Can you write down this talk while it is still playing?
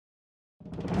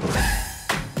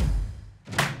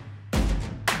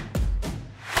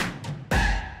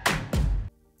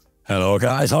Hello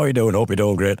guys, how are you doing? Hope you're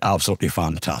doing great. Absolutely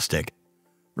fantastic.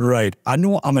 Right, I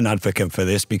know I'm an advocate for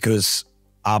this because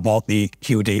I bought the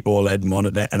QD OLED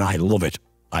monitor and I love it.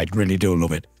 I really do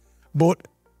love it. But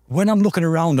when I'm looking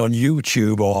around on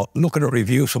YouTube or looking at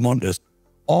reviews for monitors,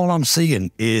 all I'm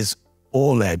seeing is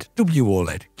OLED,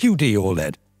 WOLED, QD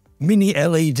OLED, mini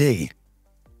LED.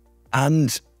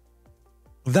 And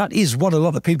that is what a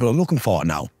lot of people are looking for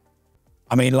now.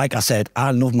 I mean, like I said,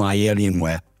 I love my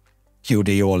Alienware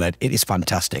QD OLED. It is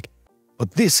fantastic.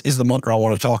 But this is the monitor I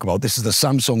want to talk about. This is the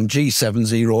Samsung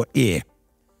G70A.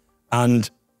 And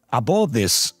I bought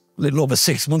this a little over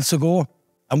 6 months ago.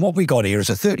 And what we got here is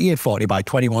a 3840 by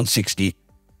 2160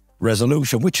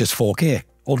 resolution, which is 4K,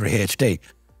 Ultra HD.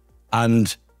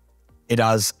 And it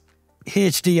has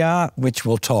HDR, which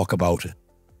we'll talk about.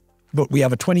 But we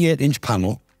have a 28-inch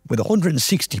panel with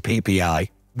 160 ppi.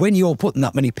 When you're putting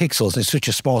that many pixels in such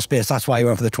a small space, that's why you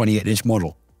have the 28-inch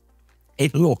model.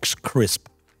 It looks crisp,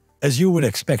 as you would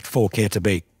expect 4K to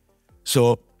be.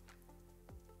 So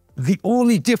the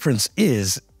only difference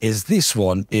is this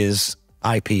one is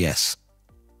IPS.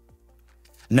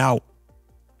 Now,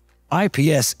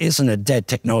 IPS isn't a dead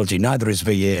technology. Neither is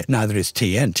VA, neither is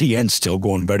TN. TN's still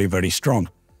going very, very strong.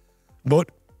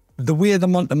 But the way the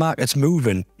monitor market's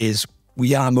moving is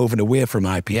we are moving away from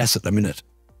IPS at the minute,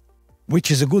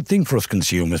 which is a good thing for us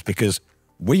consumers because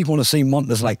we want to see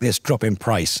monitors like this drop in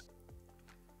price.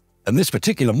 And this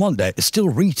particular monitor is still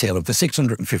retailing for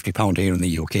 £650 here in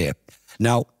the UK.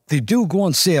 Now, they do go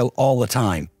on sale all the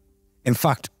time. In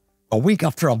fact, a week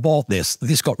after I bought this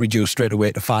got reduced straight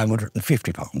away to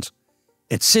 £550.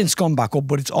 It's since gone back up,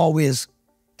 but it's always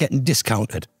getting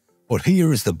discounted. But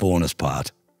here is the bonus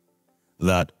part,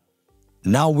 that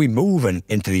now we're moving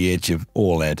into the age of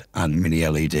OLED and mini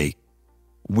LED.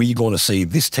 We're going to see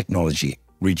this technology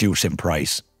reduce in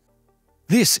price.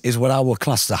 This is what I would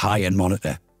class as a high-end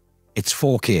monitor. It's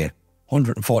 4K,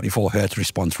 144 Hz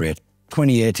response rate,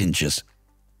 28 inches,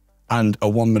 and a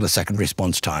 1 millisecond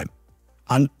response time.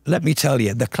 And let me tell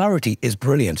you, the clarity is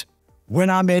brilliant. When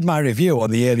I made my review on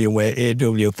the Alienware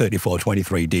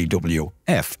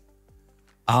AW3423DWF,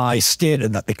 I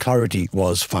stated that the clarity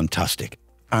was fantastic,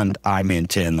 and I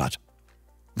maintain that.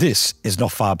 This is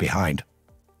not far behind.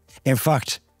 In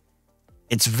fact,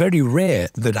 it's very rare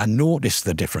that I notice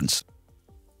the difference.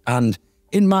 And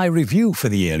in my review for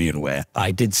the Alienware,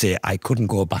 I did say I couldn't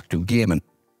go back to gaming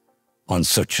on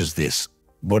such as this,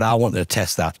 but I wanted to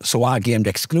test that, so I gamed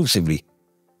exclusively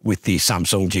with the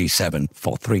Samsung G7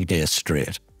 for 3 days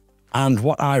straight. And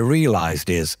what I realized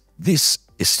is this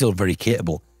is still very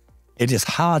capable. It is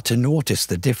hard to notice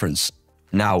the difference.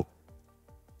 Now,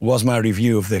 was my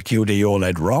review of the QD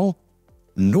OLED wrong?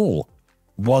 No.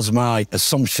 Was my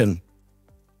assumption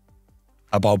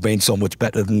about being so much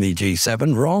better than the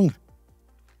G7 wrong?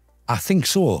 I think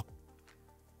so.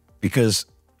 Because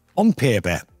on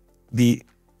paper, the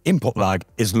input lag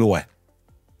is lower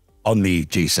on the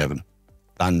G7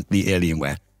 than the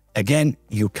Alienware. Again,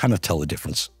 you cannot tell the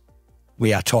difference.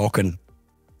 We are talking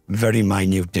very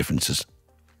minute differences.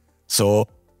 So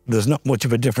there's not much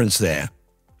of a difference there.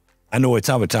 I know it's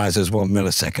advertised as 1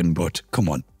 millisecond, but come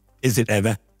on, is it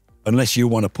ever? Unless you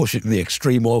want to push it to the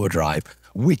extreme overdrive,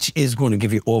 which is going to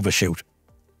give you overshoot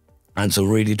and some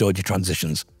really dodgy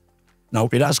transitions. Now,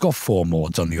 it has got 4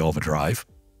 modes on the overdrive,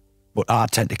 but I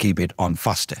tend to keep it on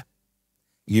faster.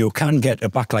 You can get a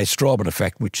backlight strobing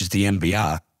effect, which is the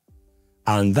NVR,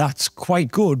 and that's quite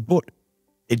good, but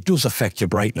it does affect your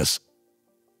brightness.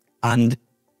 And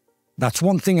that's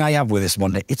one thing I have with this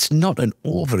monitor. It's not an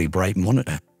overly bright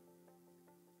monitor.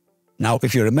 Now,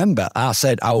 if you remember, I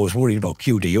said I was worried about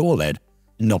QD OLED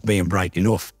not being bright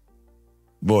enough,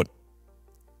 but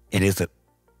it isn't.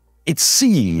 It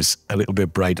seems a little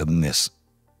bit brighter than this.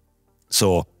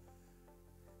 So,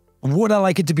 would I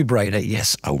like it to be brighter?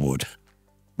 Yes, I would.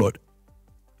 But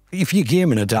if you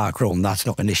game in a dark room, that's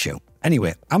not an issue.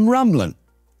 Anyway, I'm rambling.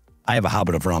 I have a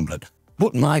habit of rambling.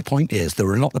 But my point is, there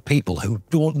are a lot of people who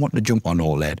don't want to jump on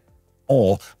OLED,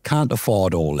 or can't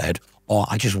afford OLED, or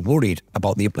are just worried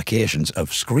about the implications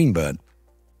of screen burn.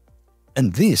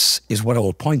 And this is what I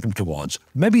will point them towards.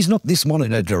 Maybe it's not this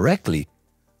monitor directly,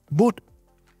 but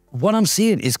what I'm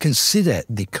saying is consider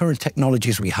the current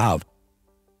technologies we have.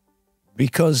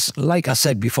 Because, like I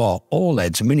said before,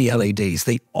 OLEDs, mini LEDs,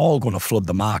 they all going to flood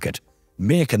the market,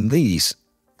 making these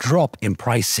drop in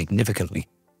price significantly.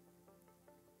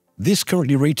 This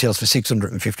currently retails for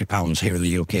 £650 here in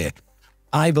the UK.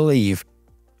 I believe,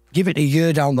 give it a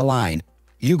year down the line,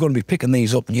 you're going to be picking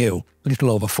these up new, a little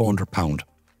over £400.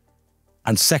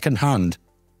 And second hand,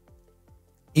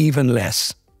 even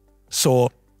less.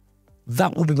 So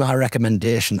that would be my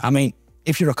recommendation. I mean,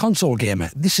 if you're a console gamer,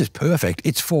 this is perfect.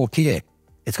 It's 4K.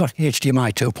 It's got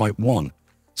HDMI 2.1.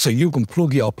 So you can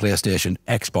plug your PlayStation,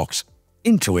 Xbox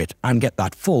into it and get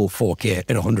that full 4K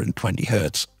at 120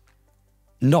 Hz.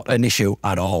 Not an issue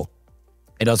at all.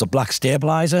 It has a black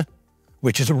stabilizer,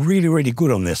 which is really, really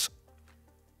good on this.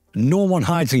 No one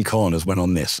hides in corners when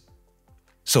on this.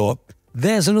 So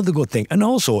there's another good thing. And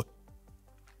also,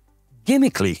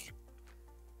 gimmickly,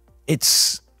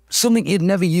 it's something you'd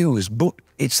never use, but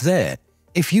it's there.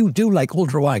 If you do like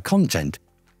ultra-wide content,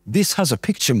 this has a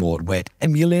picture mode where it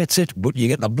emulates it, but you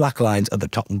get the black lines at the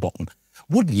top and bottom.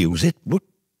 Wouldn't use it, but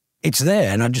it's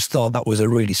there, and I just thought that was a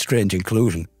really strange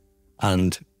inclusion.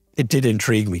 And it did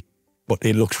intrigue me, but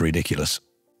it looks ridiculous.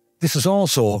 This is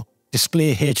also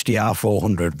Display HDR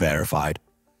 400 verified.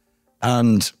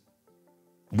 And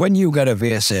when you get a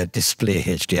VSA Display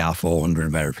HDR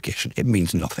 400 verification, it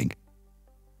means nothing.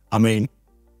 I mean,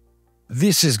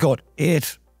 this has got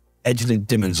 8 edge-lit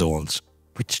dimming zones,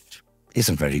 which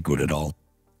isn't very good at all.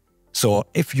 So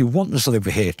if you want something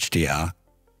for HDR,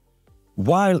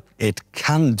 while it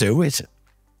can do it,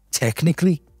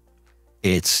 technically,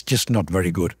 it's just not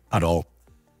very good at all.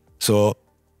 So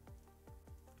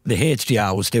the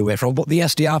HDR will stay away from, but the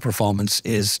SDR performance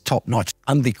is top-notch,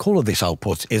 and the colour this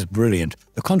outputs is brilliant.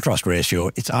 The contrast ratio,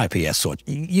 it's IPS, so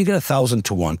you get 1,000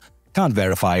 to 1. Can't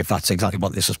verify if that's exactly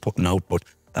what this is putting out, but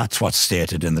that's what's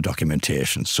stated in the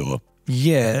documentation. So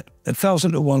yeah,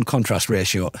 1,000 to 1 contrast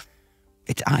ratio,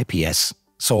 it's IPS.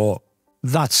 So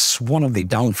that's one of the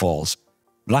downfalls.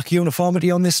 Black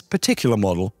uniformity on this particular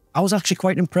model, I was actually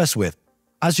quite impressed with.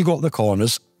 As you go to the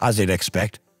corners, as you'd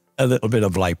expect, a little bit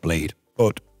of light bleed.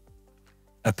 But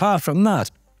apart from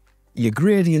that, your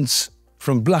gradients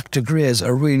from black to greys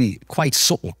are really quite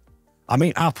subtle. I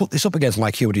mean, I put this up against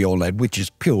my QD OLED, which is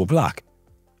pure black.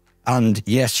 And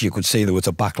yes, you could see there was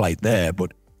a backlight there,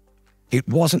 but it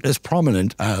wasn't as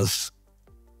prominent as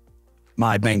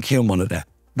my BenQ monitor.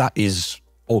 That is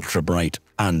ultra bright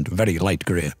and very light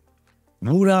grey.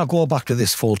 Would I go back to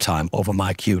this full time over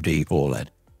my QD OLED?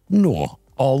 No,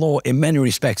 although in many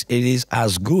respects it is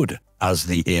as good as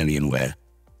the Alienware.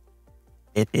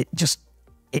 It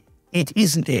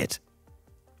isn't it.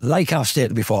 Like I've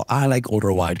stated before, I like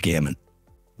ultra-wide gaming.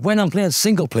 When I'm playing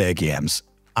single-player games,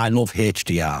 I love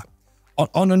HDR.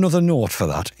 On another note for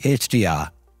that,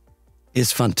 HDR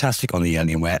is fantastic on the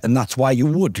Alienware, and that's why you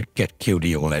would get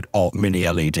QD OLED or Mini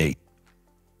LED.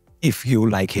 If you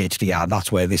like HDR,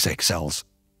 that's where this excels.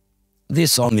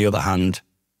 This, on the other hand,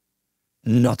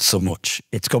 not so much.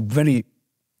 It's got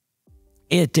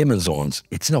 8 dimmer zones.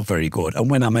 It's not very good. And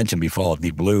when I mentioned before,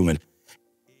 the blooming,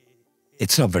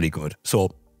 it's not very good.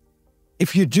 So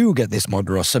if you do get this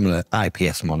monitor or similar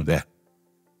IPS monitor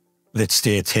that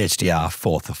states HDR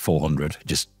 400,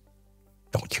 just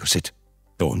don't use it.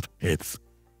 Don't.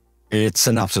 It's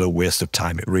an absolute waste of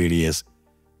time. It really is.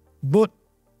 But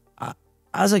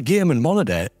as a gaming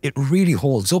monitor, it really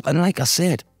holds up. And like I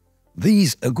said,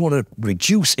 these are going to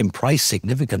reduce in price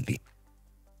significantly.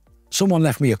 Someone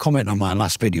left me a comment on my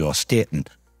last video stating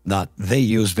that they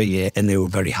use VA and they were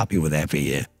very happy with their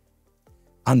VA.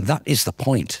 And that is the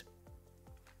point.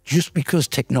 Just because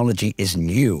technology is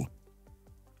new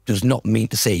does not mean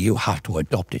to say you have to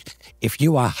adopt it. If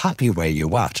you are happy where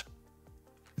you're at,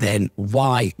 then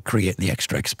why create the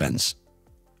extra expense?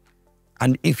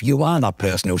 And if you are that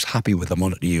person who's happy with the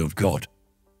monitor you've got,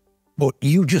 but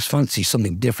you just fancy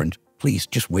something different, please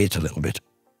just wait a little bit.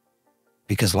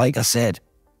 Because like I said,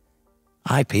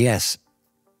 IPS,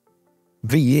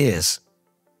 VAs,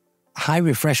 high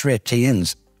refresh rate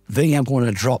TNs, they are going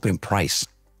to drop in price.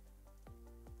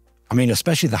 I mean,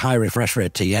 especially the high refresh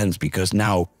rate TNs, because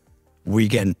now we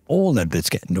get an OLED that's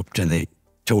getting up to the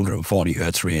 240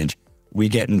 Hz range. We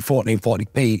get in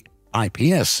 1440p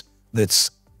IPS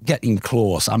that's getting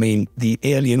close. I mean, the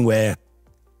Alienware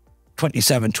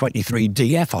 2723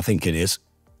 DF, I think it is,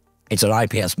 it's an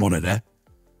IPS monitor,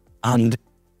 and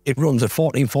it runs at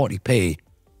 1440p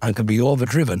and can be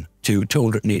overdriven to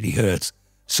 280 Hz.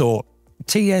 So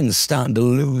TN's starting to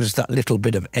lose that little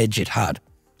bit of edge it had.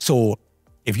 So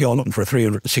if you're looking for a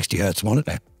 360 Hz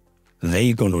monitor,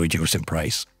 they're going to reduce in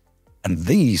price. And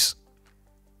these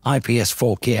IPS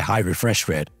 4K high refresh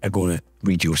rate are going to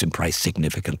reduce in price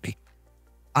significantly.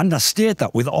 And I state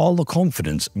that with all the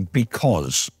confidence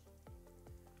because,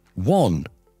 one,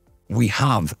 we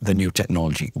have the new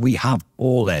technology. We have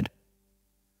OLED.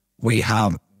 We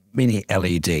have Mini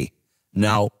LED.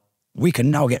 Now, we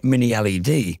can now get Mini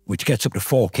LED, which gets up to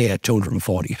 4K at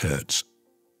 240 Hz.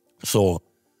 So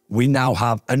we now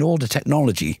have an older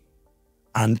technology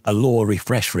and a lower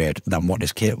refresh rate than what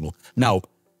is capable. Now,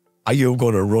 are you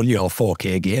going to run your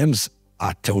 4K games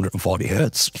at 240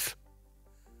 Hz?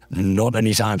 Not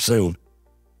anytime soon.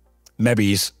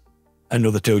 Maybe it's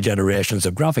another 2 generations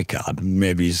of graphic card.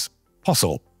 Maybe it's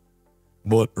possible.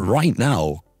 But right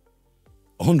now,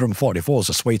 144 is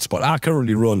a sweet spot. I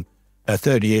currently run a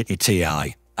 3080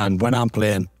 Ti, and when I'm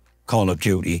playing Call of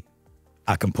Duty,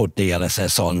 I can put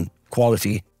DLSS on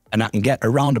quality, and I can get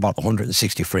around about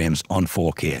 160 frames on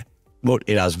 4K. But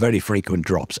it has very frequent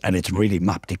drops, and it's really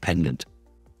map dependent.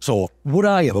 So, would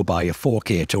I ever buy a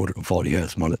 4K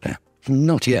 240Hz monitor?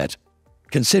 Not yet.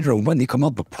 Considering when they come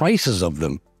up, the prices of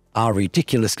them are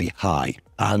ridiculously high.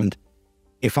 And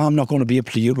if I'm not going to be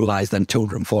able to utilize them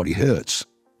 240Hz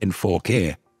in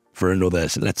 4K for another,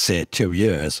 let's say, 2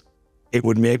 years, it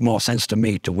would make more sense to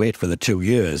me to wait for the 2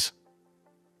 years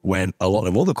when a lot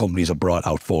of other companies have brought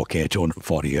out 4K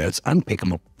 240Hz and pick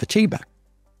them up for cheaper.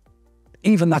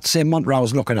 Even that same monitor I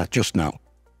was looking at just now,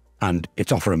 and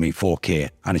it's offering me 4K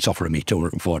and it's offering me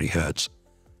 240Hz,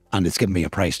 and it's giving me a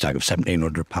price tag of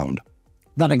 £1,700.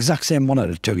 That exact same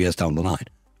monitor 2 years down the line,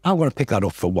 I'm going to pick that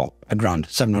up for what? £1,000,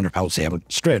 £700 saving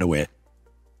straight away.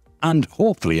 And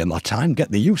hopefully in that time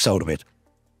get the use out of it.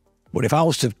 But if I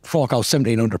was to fork out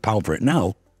 £1,700 for it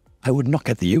now, I would not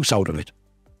get the use out of it.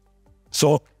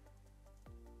 So,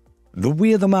 the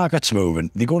way the market's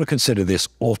moving, they're going to consider this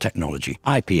old technology,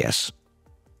 IPS,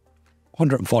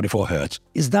 144Hz.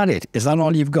 Is that it? Is that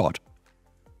all you've got?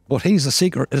 But here's the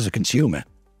secret as a consumer.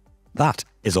 That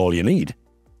is all you need.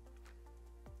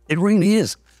 It really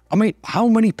is. I mean, how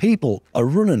many people are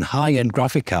running high-end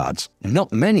graphic cards?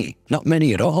 Not many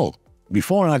at all.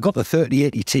 Before I got the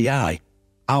 3080 Ti,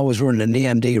 I was running an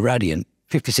AMD Radeon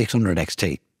 5600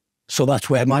 XT. So that's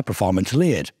where my performance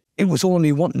laid. It was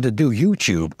only wanting to do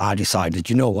YouTube, I decided,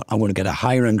 you know what, I'm going to get a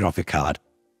higher-end graphic card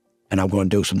and I'm going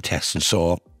to do some tests. And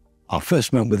so I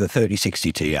first went with a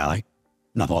 3060 Ti, and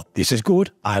I thought, this is good,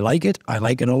 I like it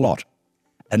a lot.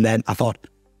 And then I thought,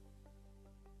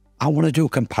 I want to do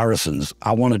comparisons,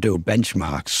 I want to do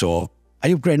benchmarks, so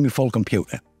I upgraded my full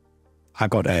computer. I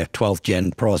got a 12th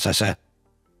gen processor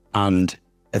and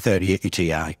a 3080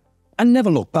 Ti. I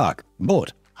never looked back,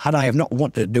 but had I have not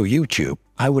wanted to do YouTube,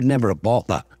 I would never have bought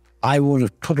that. I would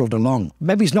have cuddled along.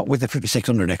 Maybe it's not with the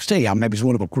 5600 XT, and maybe it's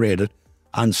would have upgraded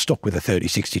and stuck with the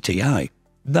 3060 Ti.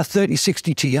 The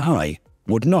 3060 Ti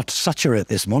would not saturate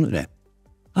this monitor.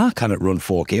 I cannot run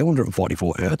 4K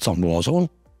 144Hz on Warzone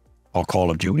or Call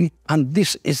of Duty, and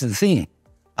this is the thing.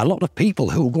 A lot of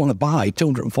people who are going to buy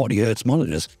 240Hz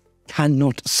monitors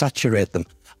cannot saturate them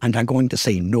and are going to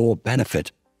see no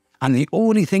benefit. And the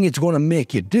only thing it's going to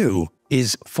make you do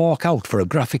is fork out for a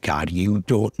graphic card you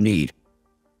don't need,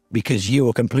 because you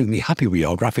are completely happy with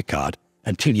your graphic card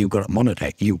until you got a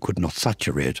monitor you could not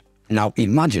saturate. Now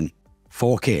imagine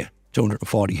 4K,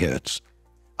 240Hz,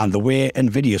 and the way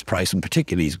Nvidia's pricing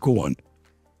particularly is going,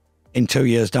 in 2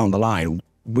 years down the line,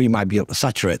 we might be able to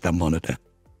saturate that monitor.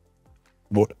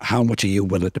 But how much are you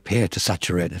willing to pay to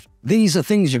saturate it? These are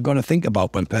things you're going to think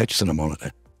about when purchasing a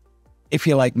monitor. If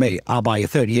you're like me, I'll buy a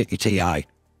 3080 Ti,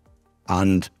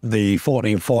 and the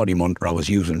 1440 monitor I was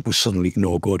using was suddenly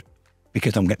no good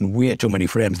because I'm getting way too many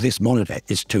frames. This monitor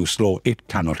is too slow. It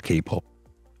cannot keep up.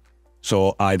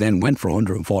 So I then went for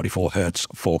 144Hz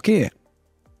 4K.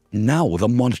 Now the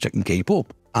monitor can keep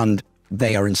up, and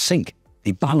they are in sync.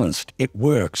 They're balanced. It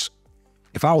works.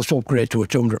 If I was to upgrade to a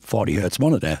 240Hz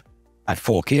monitor at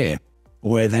 4K,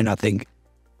 where then I think,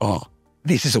 oh,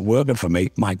 this isn't working for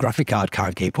me, my graphic card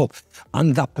can't keep up.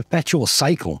 And that perpetual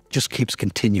cycle just keeps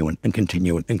continuing and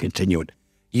continuing and continuing.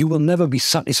 You will never be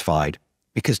satisfied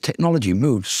because technology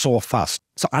moves so fast.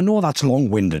 So I know that's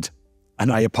long-winded,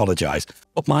 and I apologize.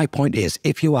 But my point is,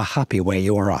 if you are happy where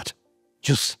you are at,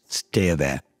 just stay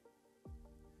there.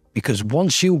 Because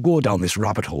once you go down this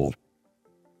rabbit hole,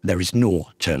 there is no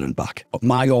turning back. But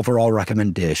my overall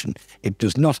recommendation, it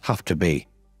does not have to be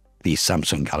the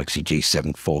Samsung Galaxy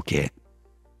G7 4K.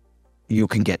 You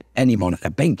can get any monitor.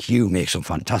 BenQ makes some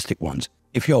fantastic ones.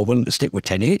 If you're willing to stick with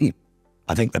 1080,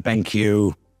 I think the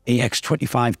BenQ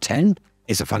EX2510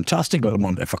 is a fantastic little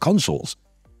monitor for consoles.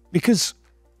 Because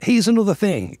here's another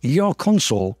thing, your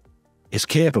console is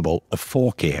capable of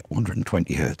 4K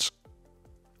 120Hz.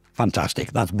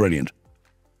 Fantastic, that's brilliant.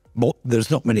 But there's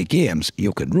not many games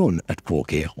you can run at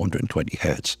 4K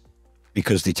 120Hz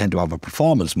because they tend to have a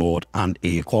performance mode and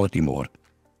a quality mode.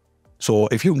 So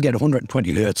if you can get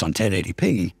 120Hz on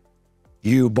 1080p,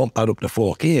 you bump that up to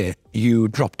 4K, you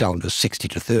drop down to 60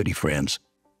 to 30 frames.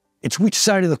 It's which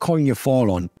side of the coin you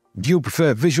fall on. Do you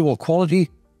prefer visual quality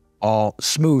or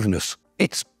smoothness?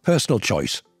 It's personal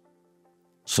choice.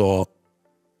 So,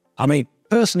 I mean,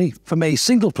 personally, for me,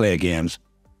 single-player games,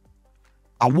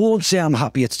 I won't say I'm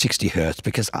happy at 60Hz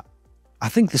because I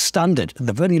think the standard,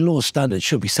 the very low standard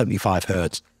should be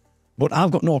 75Hz. But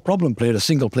I've got no problem playing a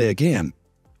single-player game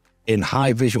in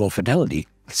high visual fidelity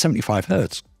at 75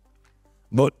 hertz.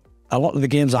 But a lot of the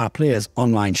games I play is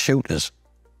online shooters,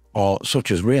 or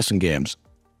such as racing games.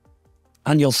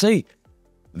 And you'll see,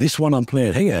 this one I'm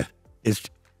playing here is,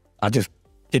 I just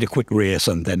did a quick race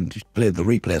and then played the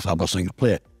replay, so I've got something to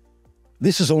play.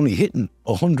 This is only hitting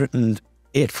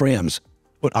 108 frames,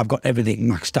 but I've got everything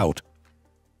maxed out.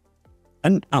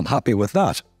 And I'm happy with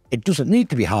that. It doesn't need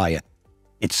to be higher.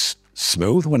 It's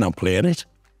smooth when I'm playing it.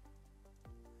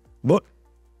 But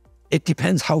it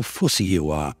depends how fussy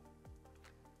you are.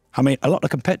 I mean, a lot of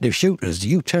competitive shooters,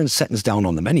 you turn settings down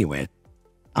on them anyway.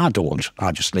 I don't.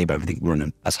 I just leave everything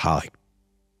running as high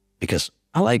because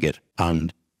I like it.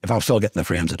 And if I'm still getting the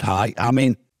frames at high, I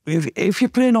mean, if you're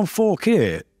playing on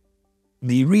 4K,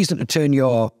 the reason to turn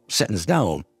your settings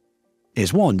down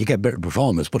is one, you get better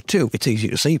performance, but two, it's easy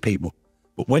to see people.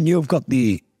 But when you've got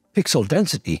the pixel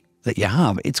density that you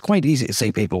have, it's quite easy to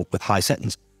see people with high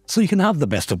settings. So you can have the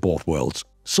best of both worlds.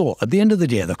 So at the end of the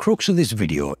day, the crux of this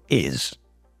video is,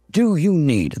 do you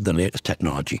need the latest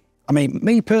technology? I mean,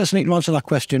 me personally, to answer that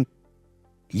question,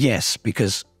 yes,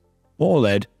 because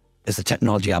OLED is the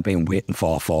technology I've been waiting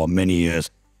for many years.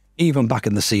 Even back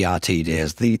in the CRT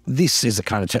days, this is the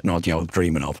kind of technology I was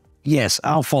dreaming of. Yes,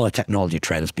 I'll follow technology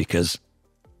trends because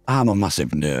I'm a massive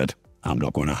nerd. I'm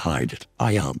not going to hide it.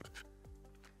 I am.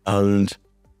 And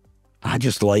I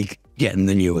just like getting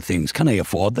the newer things. Can I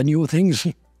afford the newer things?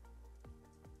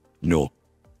 No.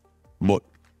 But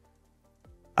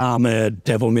I'm a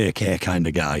devil-may-care kind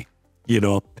of guy. You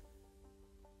know,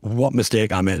 what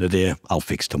mistake I made today, I'll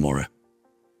fix tomorrow.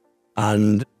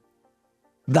 And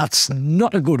that's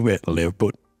not a good way to live,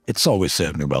 but it's always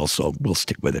served me well, so we'll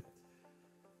stick with it.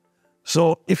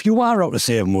 So if you are out to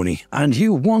save money and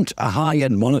you want a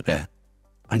high-end monitor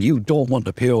and you don't want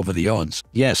to pay over the odds,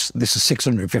 yes, this is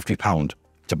 £650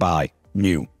 to buy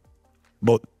new.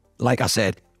 But like I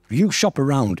said, if you shop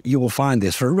around, you will find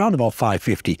this for around about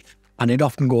 £550, and it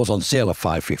often goes on sale at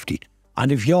 £550.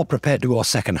 And if you're prepared to go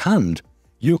second hand,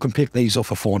 you can pick these up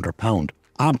for £400.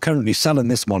 I'm currently selling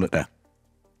this monitor,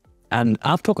 and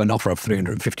I've took an offer of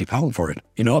 £350 for it,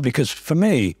 you know, because for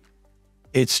me,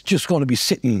 it's just going to be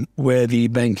sitting where the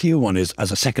BenQ one is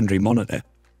as a secondary monitor.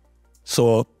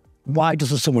 So why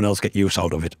doesn't someone else get use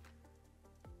out of it?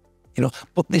 You know,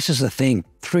 but this is the thing,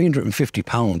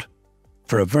 £350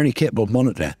 for a very capable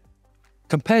monitor.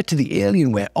 Compared to the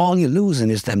Alienware, all you're losing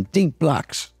is them deep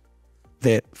blacks,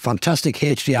 the fantastic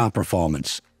HDR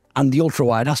performance, and the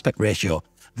ultra-wide aspect ratio.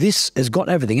 This has got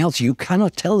everything else. You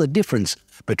cannot tell the difference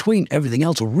between everything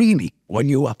else really when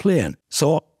you are playing.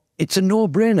 So it's a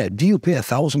no-brainer. Do you pay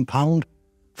 £1,000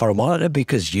 for a monitor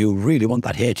because you really want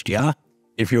that HDR?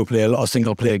 If you play a lot of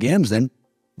single-player games, then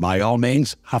by all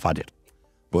means, have at it.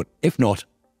 But if not,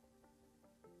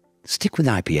 stick with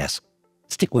IPS,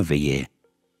 stick with VA,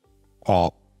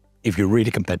 or if you're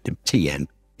really competitive, TN.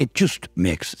 It just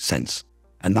makes sense.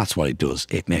 And that's what it does.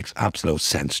 It makes absolute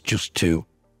sense just to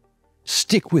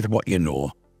stick with what you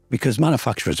know, because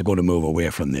manufacturers are going to move away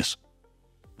from this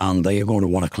and they are going to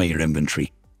want to clear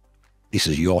inventory. This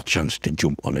is your chance to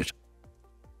jump on it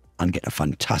and get a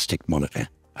fantastic monitor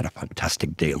at a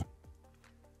fantastic deal.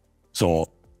 So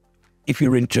if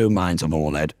you're in two minds on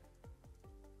OLED,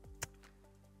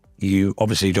 you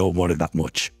obviously don't want it that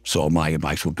much. So my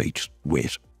advice would be just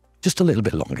wait just a little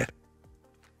bit longer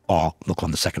or look on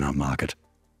the second-hand market.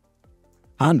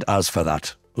 And as for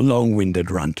that long-winded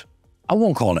rant, I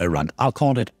won't call it a rant, I'll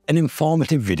call it an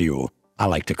informative video, I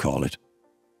like to call it.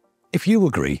 If you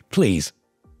agree, please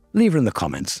leave it in the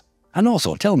comments. And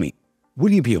also tell me,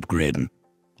 will you be upgrading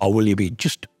or will you be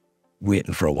just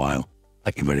waiting for a while?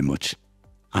 Thank you very much.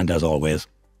 And as always,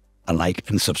 a like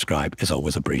and subscribe is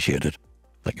always appreciated.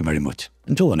 Thank you very much.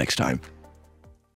 Until the next time.